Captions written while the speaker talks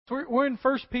We're in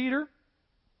 1 Peter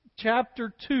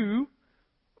chapter 2.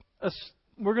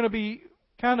 We're going to be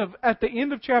kind of at the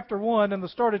end of chapter 1 and the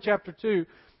start of chapter 2.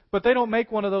 But they don't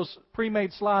make one of those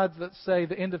pre-made slides that say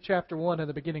the end of chapter 1 and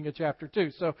the beginning of chapter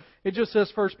 2. So it just says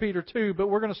 1 Peter 2, but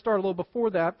we're going to start a little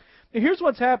before that. And here's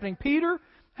what's happening. Peter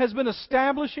has been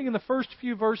establishing in the first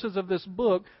few verses of this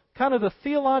book kind of the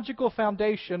theological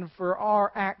foundation for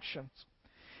our actions.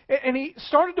 And he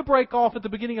started to break off at the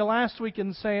beginning of last week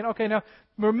and saying, okay, now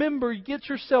remember, get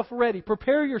yourself ready,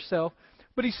 prepare yourself.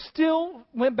 But he still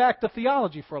went back to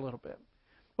theology for a little bit.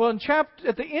 Well, at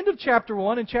the end of chapter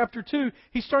 1 and chapter 2,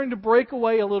 he's starting to break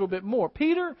away a little bit more.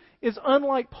 Peter is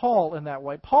unlike Paul in that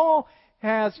way. Paul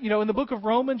has, in the book of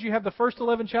Romans, you have the first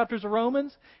 11 chapters of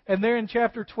Romans, and there in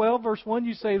chapter 12, verse 1,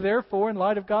 you say, therefore, in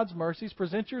light of God's mercies,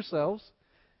 present yourselves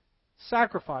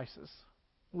sacrifices,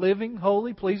 living,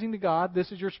 holy, pleasing to God.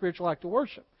 This is your spiritual act of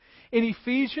worship. In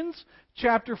Ephesians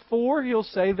chapter 4, he'll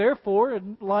say, therefore,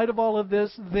 in light of all of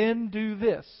this, then do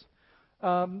this.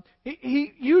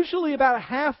 He usually about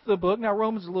half the book, now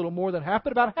Romans is a little more than half,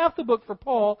 but about half the book for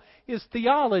Paul is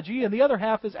theology, and the other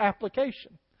half is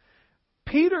application.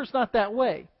 Peter's not that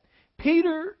way.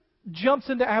 Peter jumps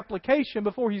into application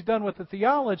before he's done with the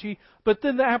theology, but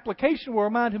then the application will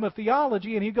remind him of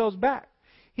theology, and he goes back.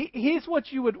 He's what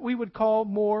we would call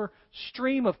more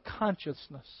stream of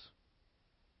consciousness.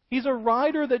 He's a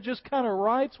writer that just kind of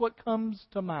writes what comes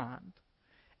to mind.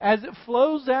 As it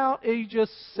flows out, he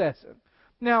just says it.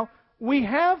 Now, we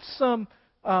have some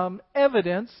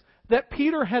evidence that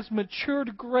Peter has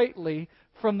matured greatly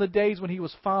from the days when he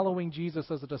was following Jesus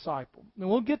as a disciple. And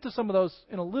we'll get to some of those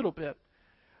in a little bit.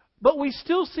 But we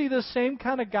still see the same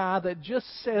kind of guy that just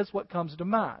says what comes to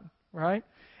mind, right?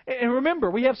 And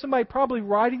remember, we have somebody probably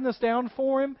writing this down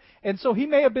for him, and so he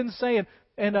may have been saying,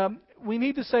 and we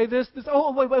need to say this.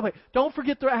 Oh, wait. Don't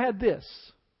forget that I had this.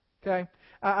 Okay?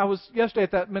 I was yesterday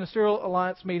at that Ministerial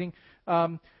Alliance meeting.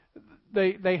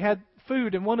 They had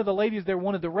food, and one of the ladies there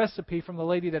wanted the recipe from the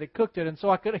lady that had cooked it, and so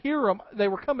I could hear them. They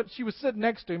were coming. She was sitting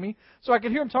next to me, so I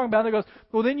could hear them talking about it. They goes,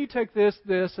 well, then you take this,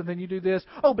 and then you do this.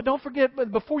 Oh, but don't forget,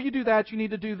 but before you do that, you need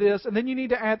to do this, and then you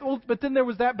need to add. Oh, but then there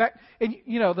was that back, and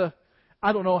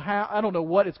I don't know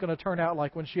what it's going to turn out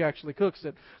like when she actually cooks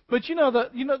it. But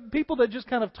people that just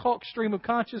kind of talk stream of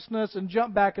consciousness and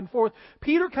jump back and forth.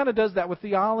 Peter kind of does that with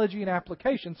theology and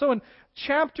application. So in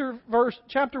chapter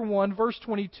 1, verse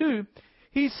 22,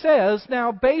 he says,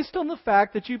 now based on the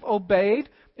fact that you've obeyed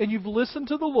and you've listened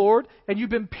to the Lord and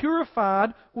you've been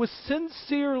purified with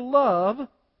sincere love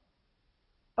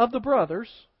of the brothers,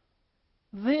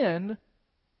 then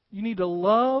you need to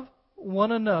love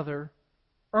one another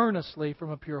earnestly from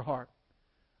a pure heart.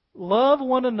 Love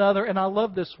one another, and I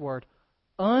love this word,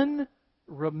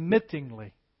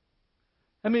 unremittingly.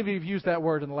 How many of you have used that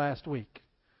word in the last week?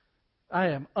 I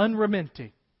am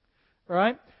unremitting.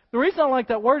 Right? The reason I like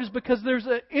that word is because there's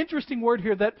an interesting word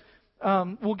here that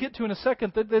we'll get to in a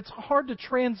second that's hard to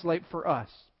translate for us.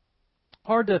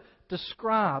 Hard to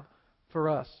describe for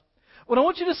us. What I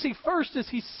want you to see first is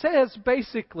he says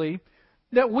basically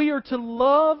that we are to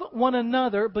love one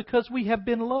another because we have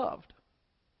been loved.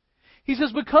 He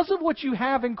says because of what you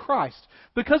have in Christ,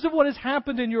 because of what has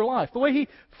happened in your life. The way he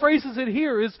phrases it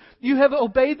here is you have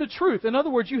obeyed the truth. In other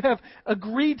words, you have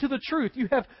agreed to the truth. You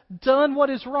have done what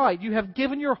is right. You have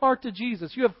given your heart to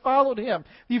Jesus. You have followed Him.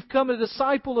 You've become a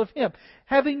disciple of Him.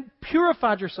 Having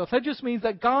purified yourself, that just means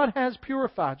that God has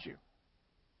purified you.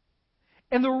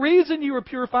 And the reason you were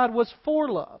purified was for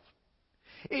love.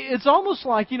 It's almost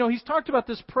like, he's talked about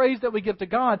this praise that we give to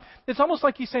God. It's almost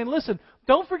like he's saying, listen,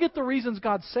 don't forget the reasons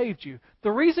God saved you. The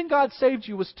reason God saved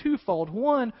you was twofold.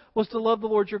 One was to love the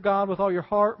Lord your God with all your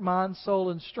heart, mind,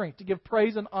 soul, and strength, to give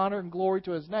praise and honor and glory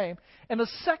to His name. And the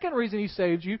second reason He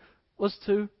saved you was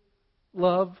to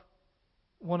love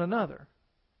one another.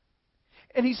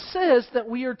 And He says that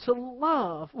we are to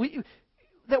love,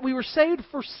 that we were saved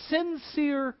for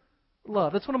sincere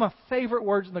love. That's one of my favorite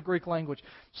words in the Greek language.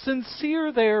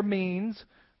 Sincere there means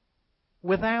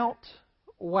without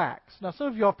wax. Now, some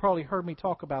of you have probably heard me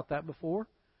talk about that before,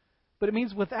 but it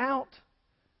means without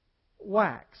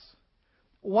wax.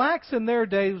 Wax in their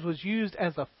days was used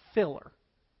as a filler.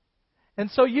 And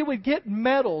so you would get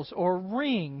medals or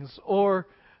rings or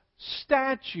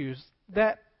statues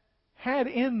that had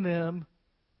in them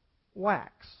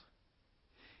wax.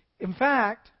 In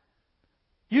fact,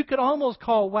 you could almost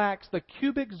call wax the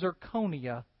cubic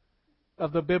zirconia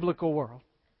of the biblical world.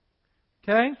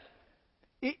 Okay?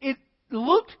 It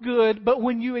looked good, but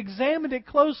when you examined it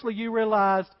closely, you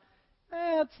realized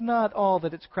that's not all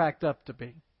that it's cracked up to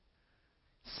be.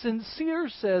 Sincere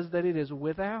says that it is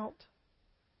without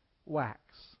wax.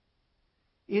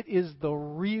 It is the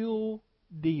real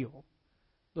deal,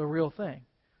 the real thing.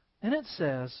 And it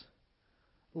says,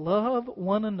 love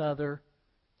one another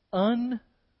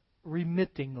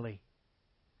unremittingly.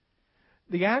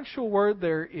 The actual word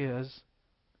there is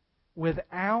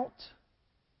without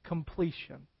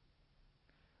completion,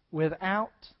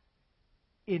 without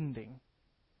ending.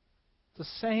 It's the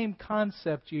same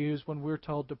concept used when we're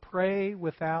told to pray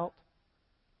without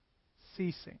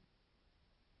ceasing.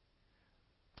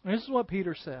 And this is what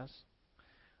Peter says.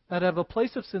 That of a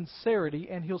place of sincerity,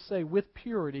 and he'll say with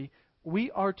purity, we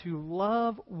are to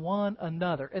love one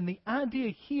another. And the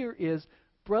idea here is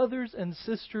brothers and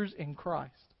sisters in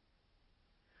Christ.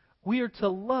 We are to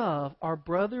love our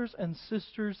brothers and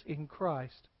sisters in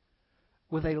Christ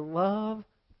with a love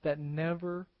that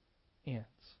never ends,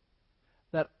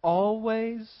 that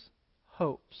always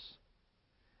hopes,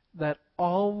 that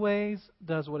always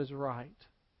does what is right,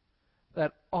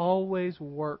 that always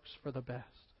works for the best.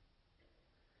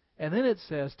 And then it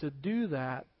says to do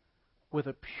that with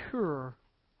a pure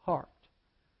heart.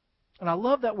 And I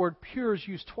love that word pure is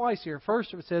used twice here.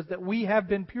 First, it says that we have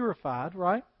been purified,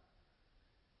 right?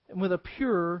 And with a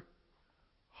pure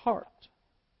heart.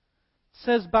 It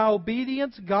says by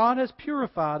obedience, God has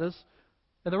purified us.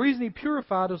 And the reason He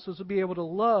purified us was to be able to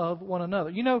love one another.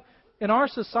 You know, in our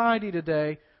society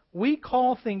today, we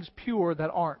call things pure that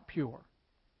aren't pure.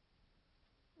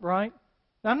 Right?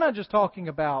 Now, I'm not just talking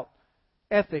about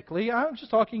ethically. I'm just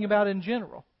talking about in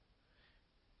general.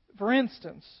 For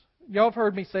instance, y'all have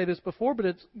heard me say this before, but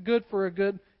it's good for a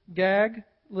good gag,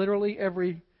 literally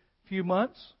every few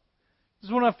months. This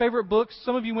is one of my favorite books.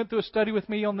 Some of you went through a study with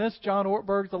me on this, John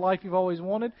Ortberg's The Life You've Always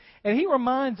Wanted. And he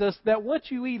reminds us that what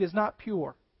you eat is not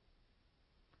pure.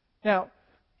 Now,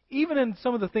 even in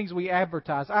some of the things we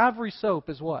advertise, Ivory soap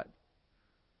is what?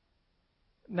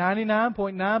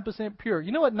 99.9% pure.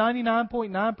 You know what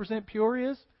 99.9%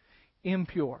 pure is?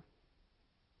 Impure.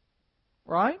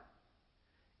 Right?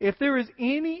 If there is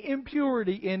any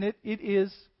impurity in it, it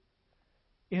is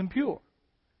impure.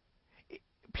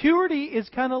 Purity is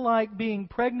kind of like being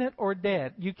pregnant or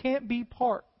dead. You can't be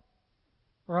part.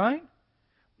 Right?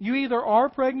 You either are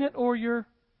pregnant or you're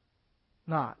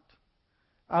not.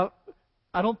 I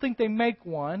don't think they make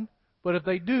one, but if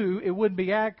they do, it wouldn't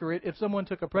be accurate if someone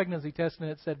took a pregnancy test and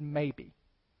it said maybe.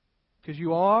 Because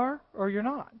you are or you're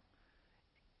not.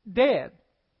 Dead.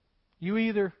 You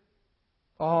either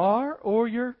are or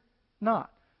you're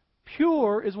not.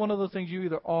 Pure is one of those things you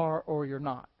either are or you're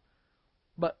not.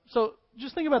 But so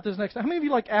just think about this next time. How many of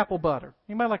you like apple butter?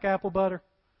 Anybody like apple butter?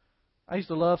 I used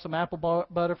to love some apple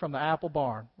butter from the Apple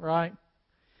Barn, right?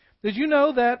 Did you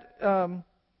know that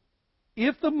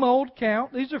if the mold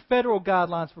count, these are federal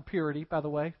guidelines for purity, by the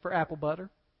way, for apple butter.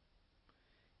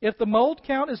 If the mold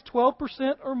count is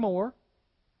 12% or more,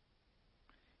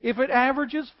 if it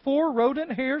averages 4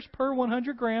 rodent hairs per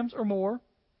 100 grams or more,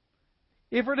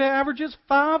 if it averages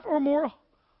 5 or more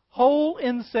whole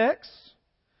insects,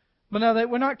 but now that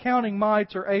we're not counting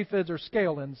mites or aphids or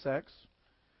scale insects,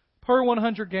 per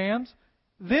 100 grams,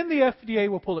 then the FDA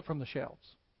will pull it from the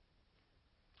shelves.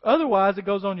 Otherwise, it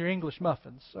goes on your English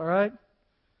muffins, all right?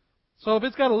 So if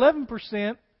it's got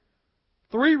 11%,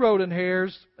 3 rodent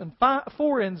hairs, and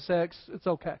 4 insects, it's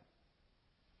okay.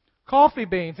 Coffee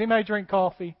beans. Anybody drink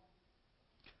coffee?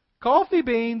 Coffee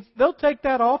beans, they'll take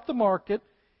that off the market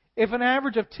if an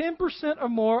average of 10% or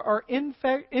more are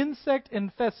insect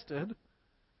infested,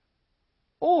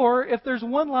 or if there's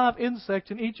 1 live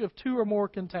insect in each of 2 or more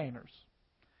containers.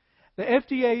 The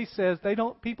FDA says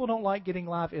people don't like getting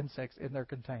live insects in their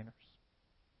containers.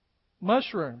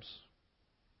 Mushrooms.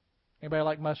 Anybody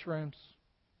like mushrooms?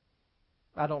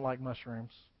 I don't like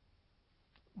mushrooms.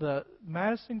 The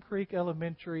Madison Creek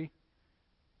Elementary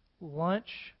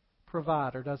lunch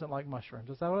provider doesn't like mushrooms.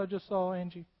 Is that what I just saw,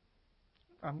 Angie?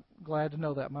 I'm glad to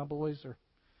know that. My boys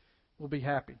will be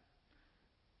happy.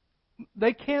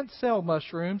 They can't sell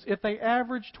mushrooms if they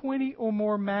average 20 or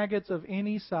more maggots of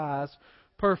any size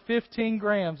per 15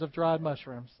 grams of dried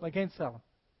mushrooms. They can't sell them.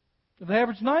 If they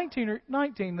average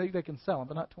 19, they can sell them,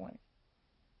 but not 20.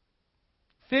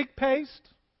 Fig paste.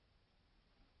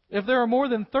 If there are more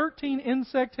than 13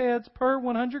 insect heads per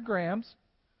 100 grams,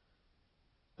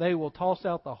 they will toss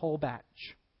out the whole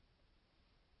batch.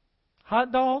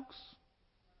 Hot dogs.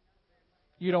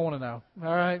 You don't want to know.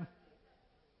 All right?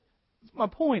 My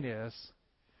point is,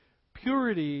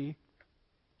 purity,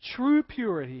 true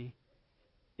purity,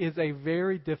 is a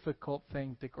very difficult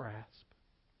thing to grasp.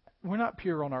 We're not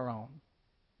pure on our own.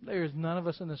 There is none of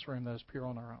us in this room that is pure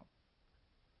on our own.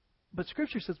 But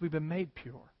Scripture says we've been made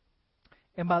pure.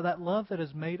 And by that love that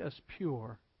has made us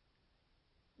pure,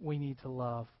 we need to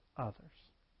love others.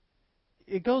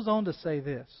 it goes on to say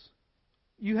this.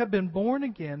 You have been born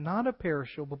again, not of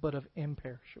perishable, but of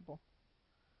imperishable.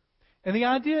 And the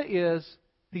idea is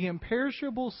the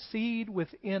imperishable seed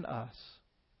within us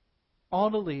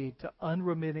ought to lead to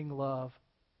unremitting love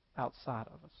outside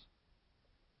of us.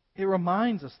 It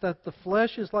reminds us that the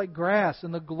flesh is like grass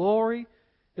and the glory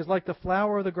is like the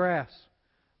flower of the grass.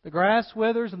 The grass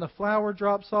withers and the flower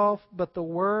drops off, but the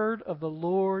word of the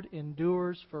Lord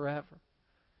endures forever.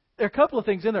 There are a couple of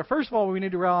things in there. First of all, we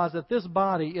need to realize that this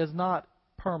body is not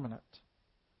permanent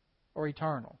or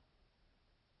eternal.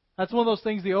 That's one of those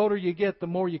things, the older you get, the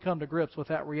more you come to grips with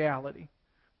that reality.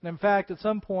 And in fact, at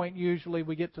some point, usually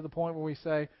we get to the point where we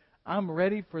say, I'm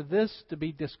ready for this to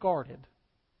be discarded,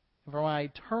 for my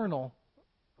eternal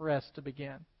rest to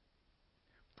begin.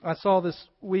 I saw this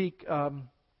week, one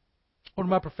of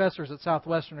my professors at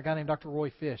Southwestern, a guy named Dr.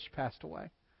 Roy Fish, passed away.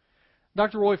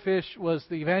 Dr. Roy Fish was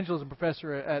the evangelism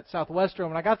professor at Southwestern.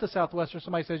 When I got to Southwestern,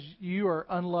 somebody says, you are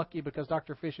unlucky because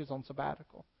Dr. Fish is on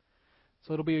sabbatical.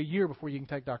 So it'll be a year before you can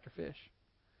take Dr. Fish.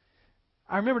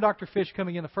 I remember Dr. Fish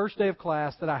coming in the first day of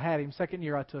class that I had him, second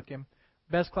year I took him,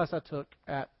 best class I took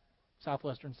at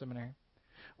Southwestern Seminary.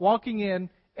 Walking in,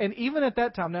 and even at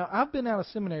that time, now I've been out of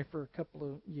seminary for a couple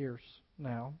of years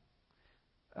now.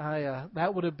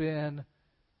 That would have been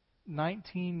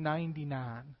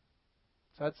 1999.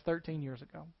 So that's 13 years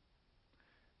ago.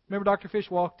 Remember Dr. Fish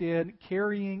walked in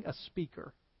carrying a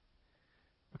speaker.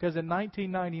 Because in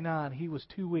 1999, he was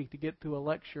too weak to get through a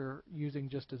lecture using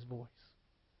just his voice.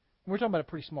 We're talking about a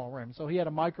pretty small room. So he had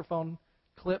a microphone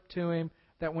clipped to him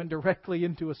that went directly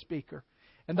into a speaker.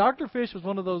 And Dr. Fish was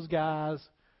one of those guys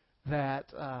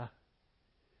that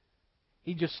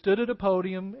he just stood at a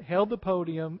podium, held the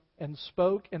podium, and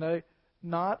spoke in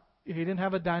he didn't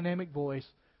have a dynamic voice,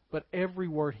 but every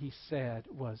word he said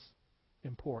was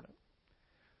important.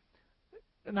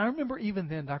 And I remember even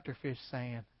then Dr. Fish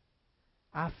saying,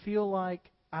 I feel like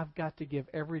I've got to give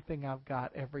everything I've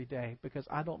got every day because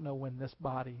I don't know when this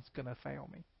body's going to fail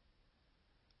me.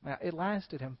 Now, it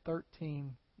lasted him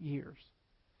 13 years.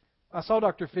 I saw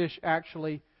Dr. Fish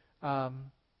actually, when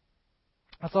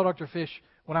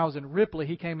I was in Ripley.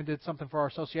 He came and did something for our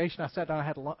association. I sat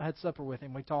down, I had supper with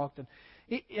him. We talked. And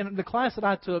in the class that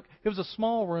I took, it was a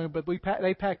small room, but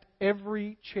they packed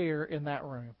every chair in that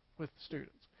room with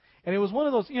students. And it was one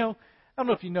of those, I don't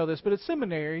know if you know this, but at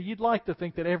seminary, you'd like to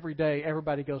think that every day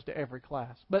everybody goes to every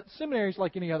class. But seminary is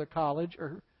like any other college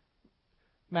or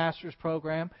master's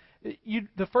program.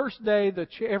 The first day,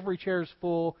 every chair is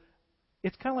full.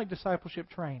 It's kind of like discipleship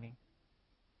training.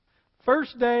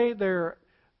 First day, there are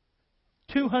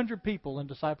 200 people in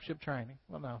discipleship training.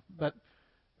 Well, no, but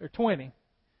there are 20.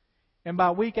 And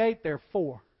by week 8, there are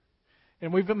 4.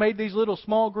 And we've made these little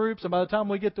small groups, and by the time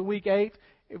we get to week 8,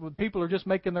 people are just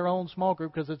making their own small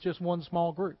group because it's just one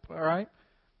small group, all right?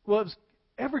 Well,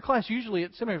 every class usually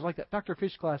at seminary is like that. Dr.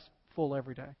 Fish class full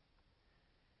every day.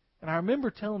 And I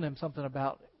remember telling him something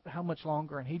about how much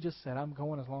longer, and he just said, I'm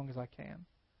going as long as I can.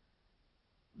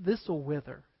 This will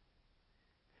wither.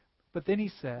 But then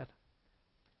he said,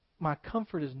 my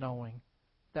comfort is knowing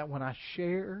that when I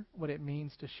share what it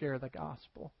means to share the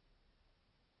gospel,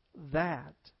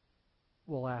 that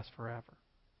will last forever.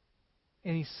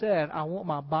 And he said, I want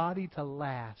my body to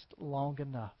last long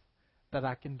enough that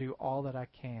I can do all that I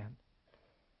can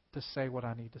to say what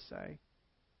I need to say.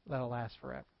 That'll last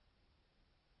forever.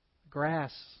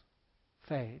 Grass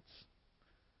fades.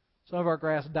 Some of our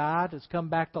grass died. It's come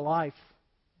back to life.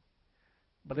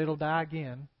 But it'll die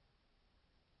again.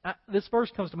 This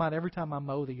verse comes to mind every time I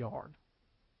mow the yard.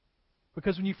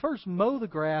 Because when you first mow the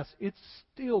grass, it's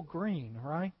still green,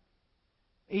 right?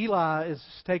 Eli is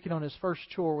taking on his first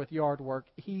chore with yard work.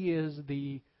 He is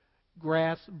the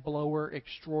grass blower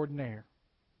extraordinaire.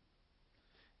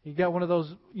 He got one of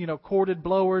those, corded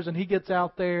blowers, and he gets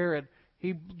out there and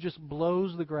he just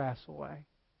blows the grass away.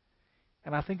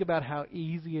 And I think about how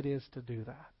easy it is to do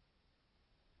that.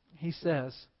 He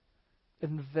says,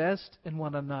 invest in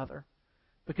one another,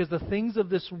 because the things of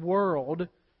this world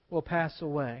will pass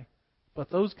away, but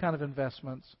those kind of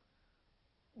investments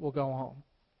will go on.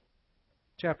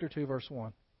 Chapter 2, verse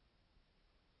 1.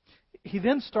 He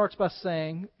then starts by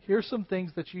saying, here's some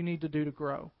things that you need to do to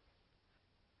grow.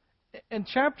 And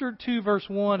chapter 2, verse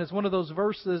 1 is one of those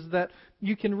verses that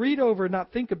you can read over and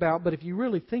not think about, but if you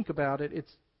really think about it,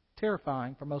 it's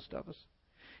terrifying for most of us.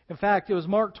 In fact, it was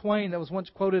Mark Twain that was once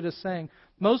quoted as saying,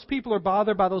 most people are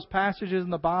bothered by those passages in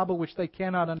the Bible which they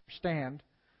cannot understand.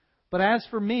 But as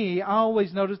for me, I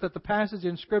always notice that the passages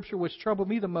in Scripture which trouble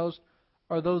me the most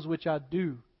are those which I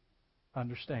do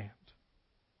understand.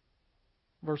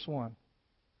 Verse 1.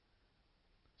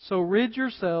 So rid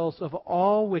yourselves of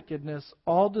all wickedness,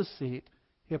 all deceit,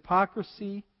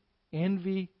 hypocrisy,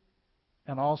 envy,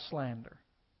 and all slander.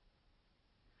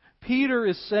 Peter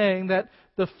is saying that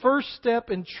the first step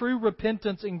in true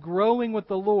repentance and growing with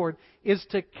the Lord is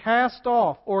to cast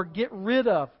off or get rid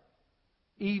of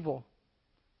evil,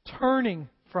 turning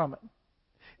from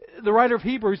it. The writer of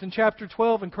Hebrews in chapter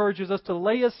 12 encourages us to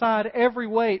lay aside every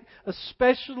weight,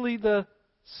 especially the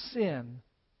sin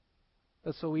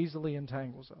that so easily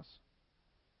entangles us.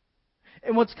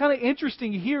 And what's kind of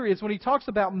interesting here is when he talks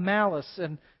about malice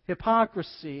and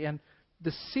hypocrisy and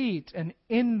deceit and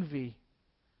envy,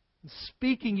 and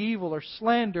speaking evil or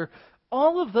slander,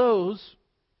 all of those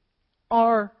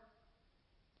are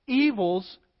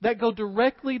evils that go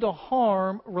directly to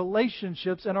harm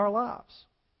relationships in our lives.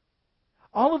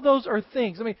 All of those are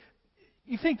things. I mean,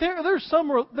 you think there are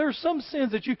some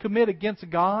sins that you commit against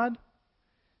God.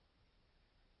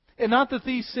 And not that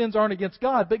these sins aren't against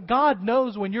God, but God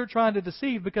knows when you're trying to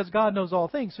deceive because God knows all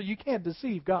things. So you can't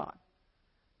deceive God.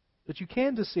 But you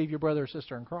can deceive your brother or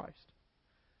sister in Christ.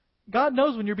 God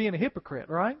knows when you're being a hypocrite,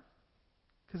 right?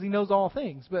 Because He knows all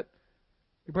things. But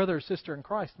your brother or sister in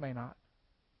Christ may not.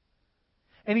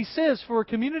 And he says for a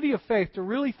community of faith to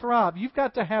really thrive, you've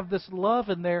got to have this love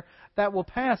in there that will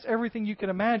pass everything you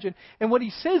can imagine. And what he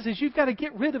says is you've got to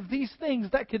get rid of these things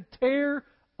that could tear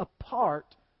apart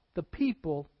the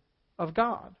people of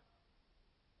God.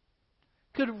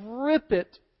 Could rip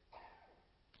it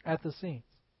at the seams.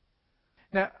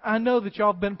 Now, I know that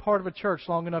y'all have been part of a church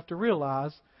long enough to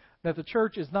realize that the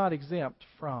church is not exempt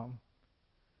from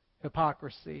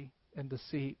hypocrisy and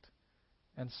deceit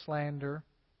and slander.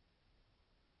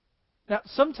 Now,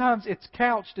 sometimes it's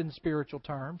couched in spiritual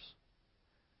terms.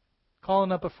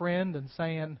 Calling up a friend and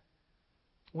saying,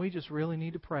 we just really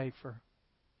need to pray for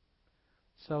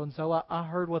so-and-so. I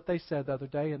heard what they said the other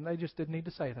day, and they just didn't need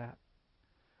to say that.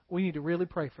 We need to really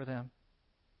pray for them.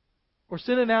 Or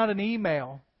sending out an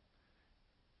email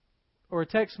or a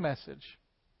text message.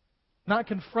 Not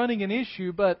confronting an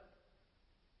issue, but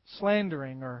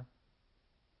slandering or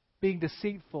being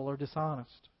deceitful or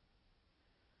dishonest.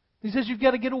 He says you've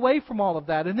got to get away from all of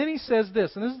that. And then he says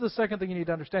this, and this is the second thing you need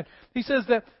to understand. He says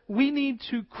that we need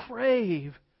to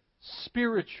crave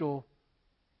spiritual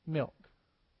milk.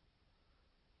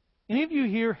 Any of you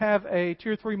here have a 2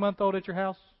 or 3 month old at your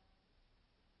house?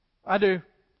 I do.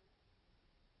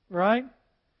 Right?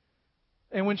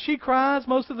 And when she cries,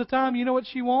 most of the time, you know what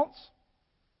she wants?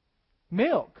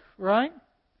 Milk, right?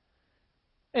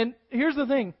 And here's the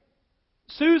thing.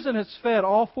 Susan has fed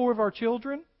all 4 of our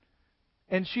children.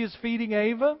 And she is feeding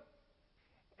Ava.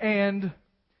 And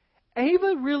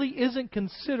Ava really isn't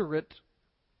considerate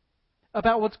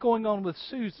about what's going on with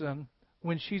Susan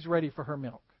when she's ready for her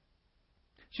milk.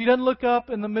 She doesn't look up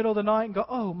in the middle of the night and go,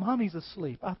 oh, Mommy's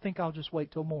asleep. I think I'll just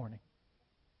wait till morning.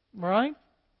 Right?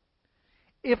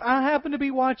 If I happen to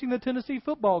be watching the Tennessee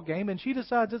football game and she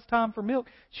decides it's time for milk,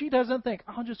 she doesn't think,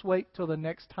 I'll just wait till the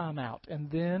next time out and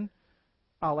then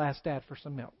I'll ask Dad for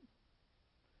some milk.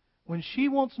 When she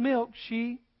wants milk,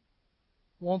 she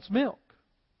wants milk.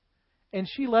 And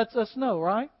she lets us know,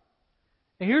 right?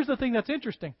 And here's the thing that's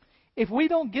interesting. If we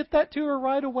don't get that to her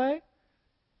right away,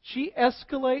 she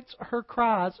escalates her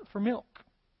cries for milk.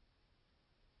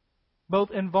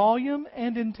 Both in volume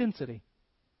and intensity.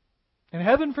 And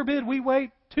heaven forbid we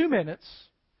wait 2 minutes.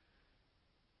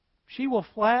 She will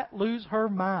flat lose her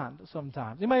mind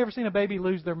sometimes. Anybody ever seen a baby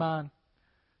lose their mind?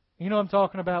 You know what I'm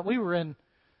talking about? We were in...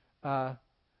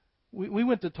 We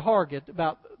went to Target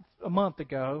about a month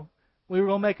ago. We were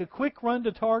going to make a quick run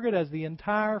to Target as the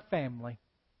entire family.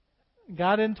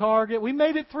 Got in Target. We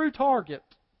made it through Target.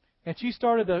 And she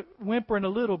started whimpering a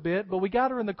little bit, but we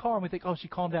got her in the car and we think, oh, she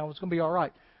calmed down. It's going to be all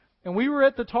right. And we were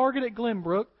at the Target at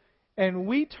Glenbrook, and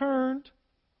we turned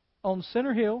on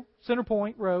Center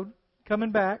Point Road,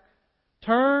 coming back,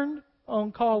 turned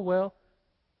on Caldwell,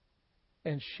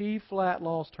 and she flat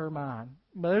lost her mind.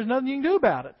 But there's nothing you can do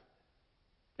about it.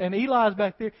 And Eli's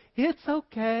back there. It's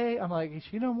okay. I'm like,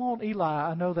 she don't want Eli.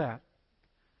 I know that.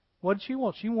 What did she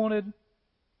want? She wanted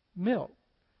milk.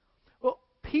 Well,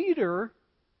 Peter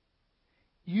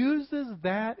uses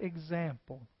that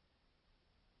example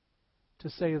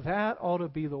to say that ought to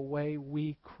be the way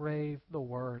we crave the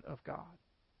Word of God.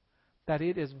 That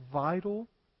it is vital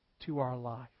to our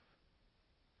life.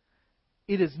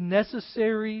 It is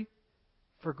necessary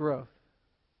for growth.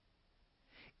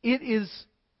 It is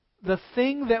the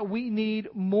thing that we need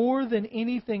more than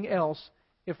anything else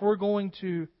if we're going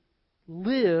to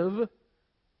live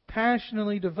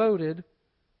passionately devoted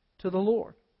to the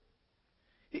Lord.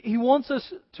 He wants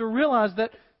us to realize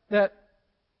that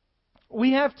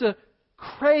we have to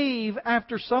crave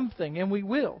after something, and we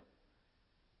will.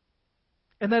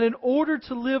 And that in order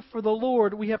to live for the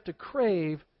Lord, we have to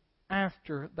crave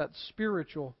after that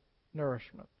spiritual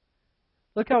nourishment.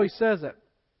 Look how he says it.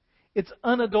 It's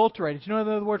unadulterated. You know what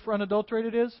the other word for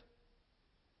unadulterated is?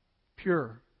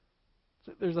 Pure.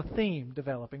 So there's a theme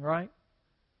developing, right?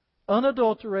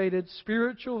 Unadulterated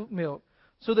spiritual milk,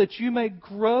 so that you may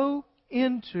grow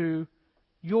into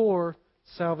your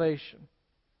salvation.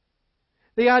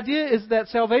 The idea is that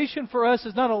salvation for us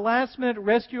is not a last-minute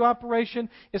rescue operation.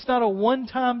 It's not a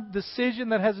one-time decision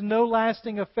that has no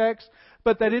lasting effects,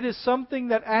 but that it is something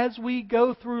that as we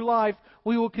go through life,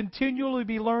 we will continually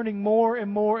be learning more and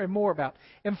more and more about.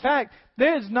 In fact,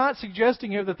 there is not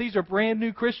suggesting here that these are brand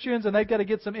new Christians and they've got to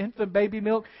get some infant baby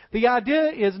milk. The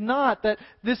idea is not that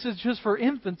this is just for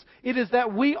infants. It is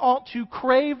that we ought to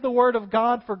crave the Word of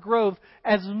God for growth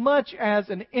as much as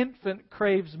an infant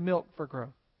craves milk for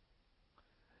growth.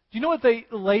 Do you know what they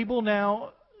label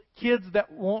now kids that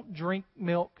won't drink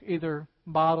milk, either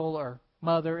bottle or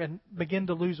mother, and begin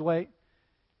to lose weight?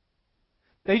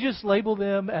 They just label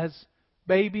them as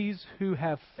babies who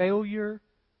have failure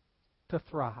to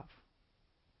thrive.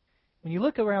 When you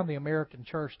look around the American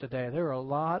church today, there are a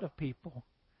lot of people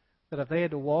that if they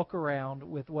had to walk around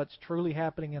with what's truly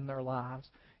happening in their lives,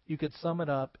 you could sum it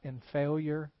up in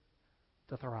failure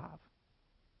to thrive.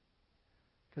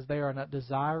 Because they are not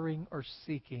desiring or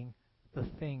seeking the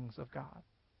things of God.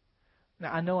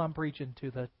 Now, I know I'm preaching to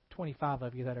the 25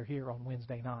 of you that are here on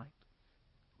Wednesday night.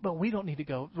 But we don't need to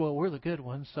go, well, we're the good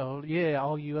ones, so yeah,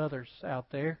 all you others out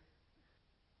there.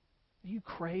 Do you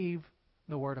crave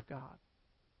the Word of God?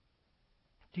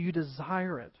 Do you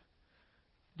desire it?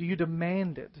 Do you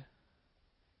demand it?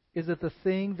 Is it the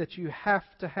thing that you have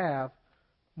to have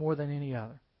more than any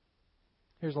other?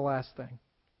 Here's the last thing.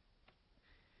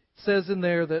 It says in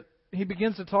there that he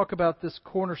begins to talk about this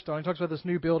cornerstone. He talks about this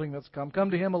new building that's come.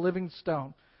 Come to him, a living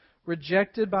stone,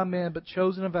 rejected by men, but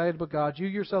chosen and valued by God. You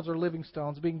yourselves are living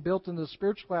stones, being built into the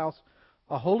spiritual house,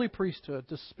 a holy priesthood,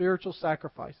 to spiritual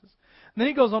sacrifices. And then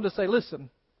he goes on to say, listen,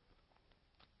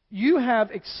 you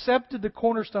have accepted the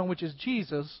cornerstone, which is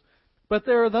Jesus, but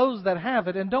there are those that have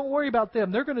it, and don't worry about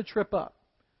them. They're going to trip up.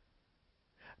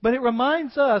 But it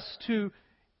reminds us to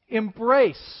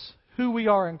embrace who we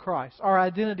are in Christ, our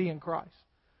identity in Christ,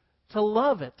 to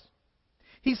love it.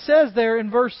 He says there in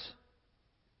verse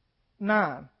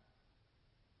 9,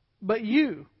 but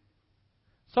you,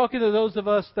 talking to those of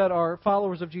us that are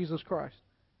followers of Jesus Christ,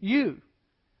 you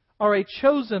are a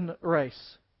chosen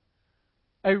race,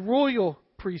 a royal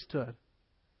priesthood,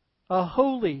 a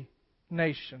holy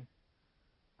nation,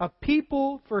 a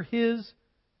people for His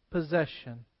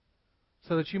possession,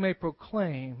 so that you may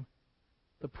proclaim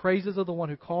the praises of the one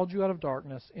who called you out of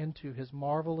darkness into His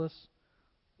marvelous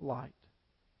light.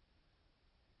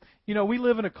 You know, we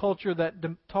live in a culture that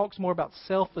talks more about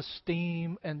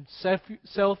self-esteem and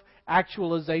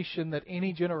self-actualization than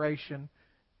any generation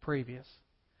previous.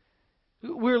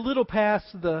 We're a little past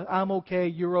the I'm okay,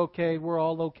 you're okay, we're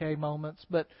all okay moments,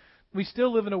 but we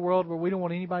still live in a world where we don't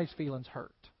want anybody's feelings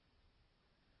hurt.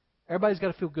 Everybody's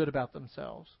got to feel good about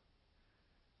themselves.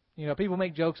 You know, people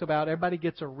make jokes about everybody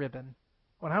gets a ribbon.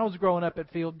 When I was growing up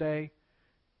at field day,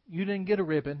 you didn't get a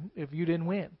ribbon if you didn't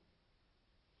win.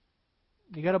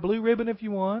 You got a blue ribbon if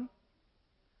you won.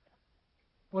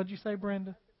 What did you say,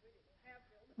 Brenda?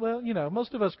 Well, you know,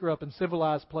 most of us grew up in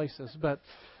civilized places, but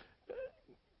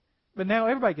now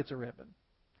everybody gets a ribbon.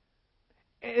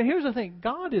 And here's the thing.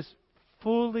 God is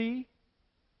fully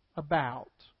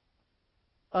about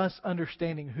us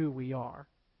understanding who we are.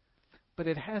 But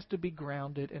it has to be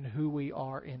grounded in who we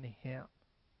are in Him.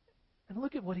 And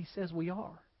look at what He says we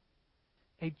are.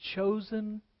 A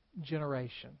chosen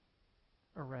generation,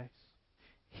 a race.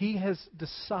 He has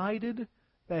decided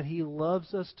that He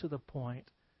loves us to the point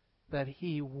that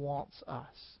He wants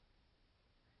us.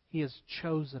 He has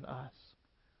chosen us.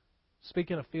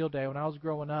 Speaking of field day, when I was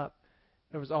growing up,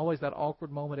 there was always that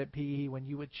awkward moment at PE when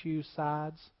you would choose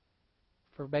sides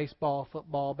for baseball,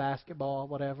 football, basketball,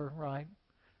 whatever, right?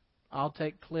 I'll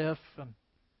take Cliff, and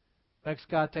next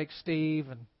guy takes Steve,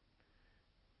 and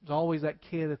there's always that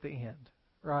kid at the end,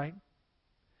 right?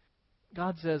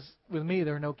 God says, with me,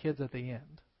 there are no kids at the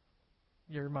end.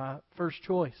 You're my first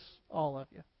choice, all of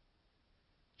you.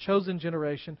 Chosen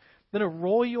generation. Then a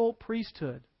royal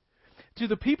priesthood. To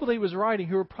the people that He was writing,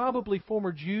 who were probably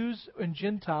former Jews and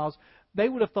Gentiles, they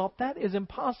would have thought that is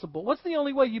impossible. What's the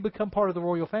only way you become part of the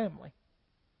royal family?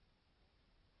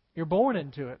 You're born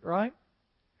into it, right?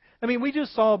 I mean, we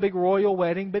just saw a big royal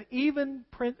wedding, but even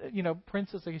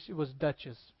Princess, I guess she was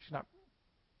Duchess. She's not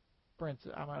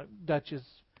Princess. I'm a Duchess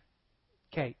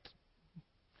Kate.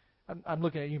 I'm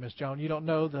looking at you, Miss Joan. You don't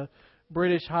know the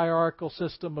British hierarchical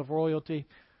system of royalty.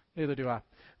 Neither do I.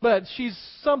 But she's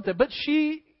something. But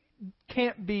she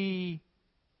can't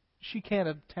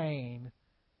obtain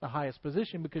the highest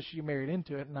position because she married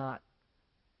into it, not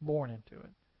born into it.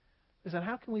 He said,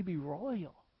 how can we be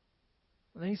royal?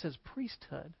 And then he says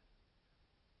priesthood.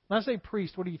 When I say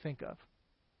priest, what do you think of?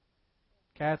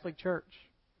 Catholic Church.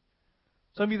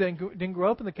 Some of you that didn't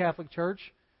grow up in the Catholic Church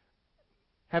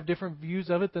have different views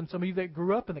of it than some of you that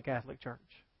grew up in the Catholic Church,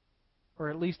 or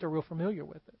at least are real familiar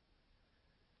with it.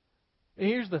 And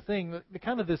here's the thing, the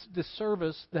kind of this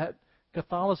disservice that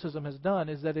Catholicism has done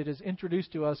is that it has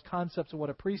introduced to us concepts of what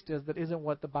a priest is that isn't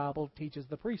what the Bible teaches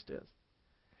the priest is.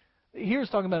 Here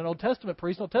it's talking about an Old Testament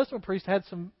priest. An Old Testament priest had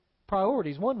some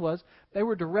priorities. One was they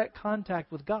were direct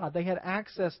contact with God. They had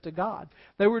access to God.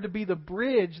 They were to be the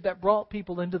bridge that brought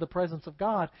people into the presence of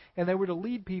God, and they were to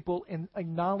lead people in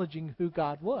acknowledging who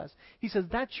God was. He says,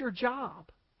 that's your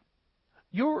job.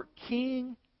 You're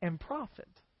king and prophet.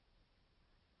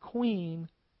 Queen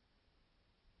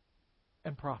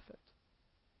and prophet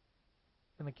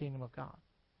in the kingdom of God.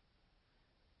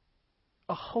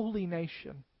 A holy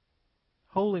nation.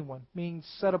 Holy one means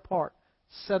set apart,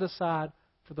 set aside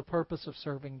for the purpose of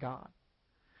serving God.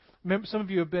 Remember, some of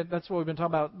you have been, that's what we've been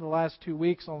talking about in the last 2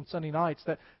 weeks on Sunday nights,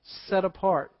 that set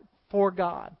apart for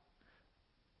God.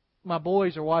 My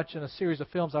boys are watching a series of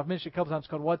films I've mentioned a couple times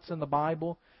called What's in the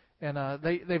Bible. And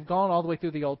they've gone all the way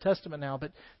through the Old Testament now,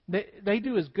 but they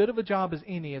do as good of a job as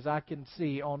any as I can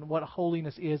see on what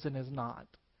holiness is and is not.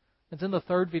 It's in the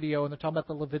third video, and they're talking about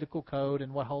the Levitical code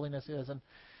and what holiness is. And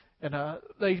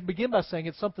they begin by saying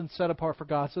it's something set apart for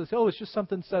God. So they say, it's just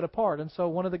something set apart. And so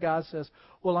one of the guys says,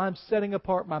 well, I'm setting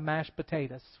apart my mashed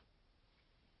potatoes.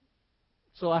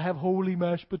 So I have holy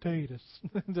mashed potatoes.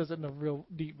 Does it in a real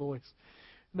deep voice.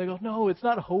 And they go, no, it's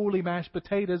not holy mashed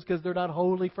potatoes because they're not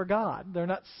holy for God. They're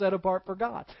not set apart for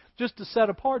God. Just to set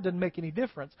apart doesn't make any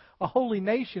difference. A holy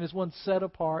nation is one set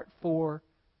apart for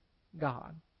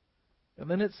God. And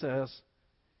then it says,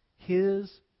 His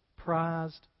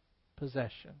prized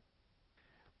possession.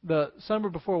 The summer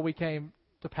before we came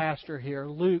to pastor here,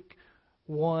 Luke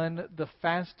won the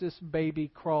fastest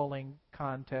baby crawling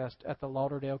contest at the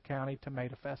Lauderdale County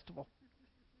Tomato Festival.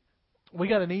 We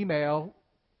got an email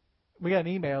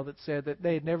that said that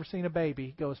they had never seen a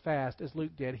baby go as fast as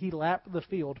Luke did. He lapped the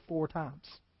field 4 times.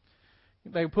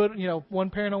 They put, one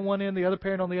parent on one end, the other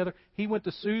parent on the other. He went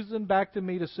to Susan, back to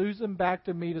me, to Susan, back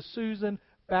to me, to Susan,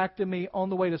 back to me, on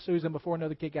the way to Susan before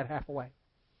another kid got halfway.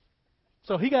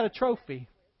 So he got a trophy.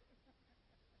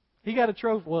 He got a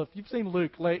trophy. Well, if you've seen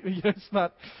Luke lately, it's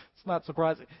not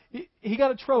surprising. He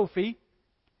got a trophy,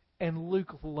 and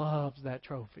Luke loves that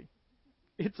trophy.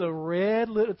 It's a red,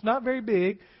 it's not very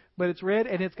big, but it's red,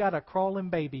 and it's got a crawling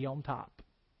baby on top.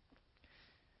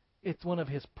 It's one of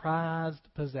his prized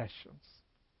possessions.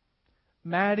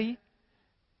 Maddie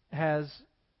has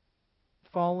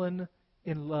fallen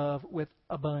in love with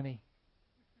a bunny.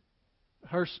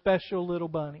 Her special little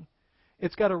bunny.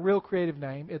 It's got a real creative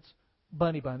name. It's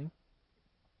Bunny Bunny.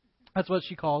 That's what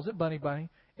she calls it, Bunny Bunny.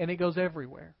 And it goes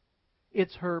everywhere.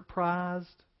 It's her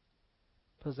prized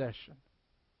possession.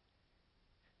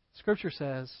 Scripture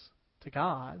says, to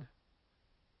God,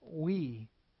 we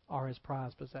are His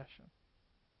prized possession.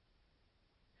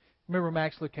 Remember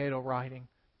Max Lucado writing,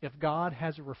 if God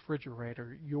has a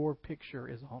refrigerator, your picture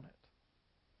is on it.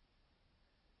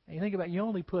 And you think about it, you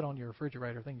only put on your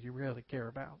refrigerator things you really care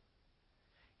about.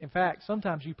 In fact,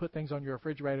 sometimes you put things on your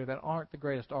refrigerator that aren't the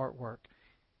greatest artwork,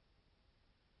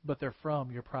 but they're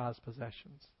from your prized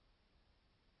possessions.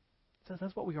 So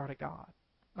that's what we are to God.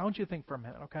 I want you to think for a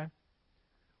minute, okay?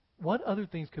 What other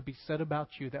things could be said about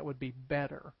you that would be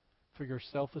better for your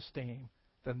self-esteem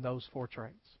than those 4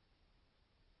 traits?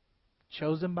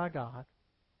 Chosen by God,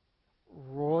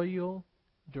 royal,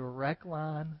 direct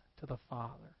line to the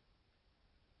Father.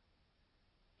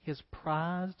 His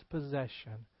prized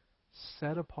possession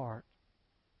set apart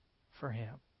for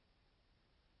Him.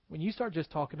 When you start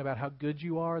just talking about how good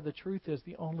you are, the truth is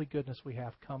the only goodness we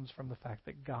have comes from the fact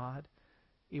that God,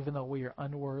 even though we are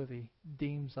unworthy,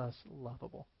 deems us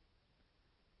lovable.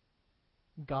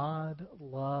 God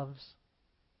loves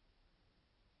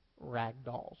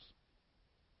ragdolls.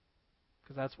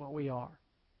 Because that's what we are.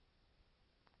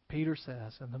 Peter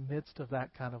says, in the midst of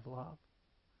that kind of love,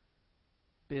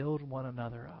 build one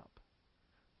another up.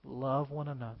 Love one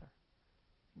another.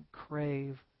 And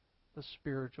crave the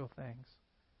spiritual things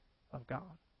of God.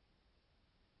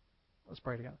 Let's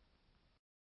pray together.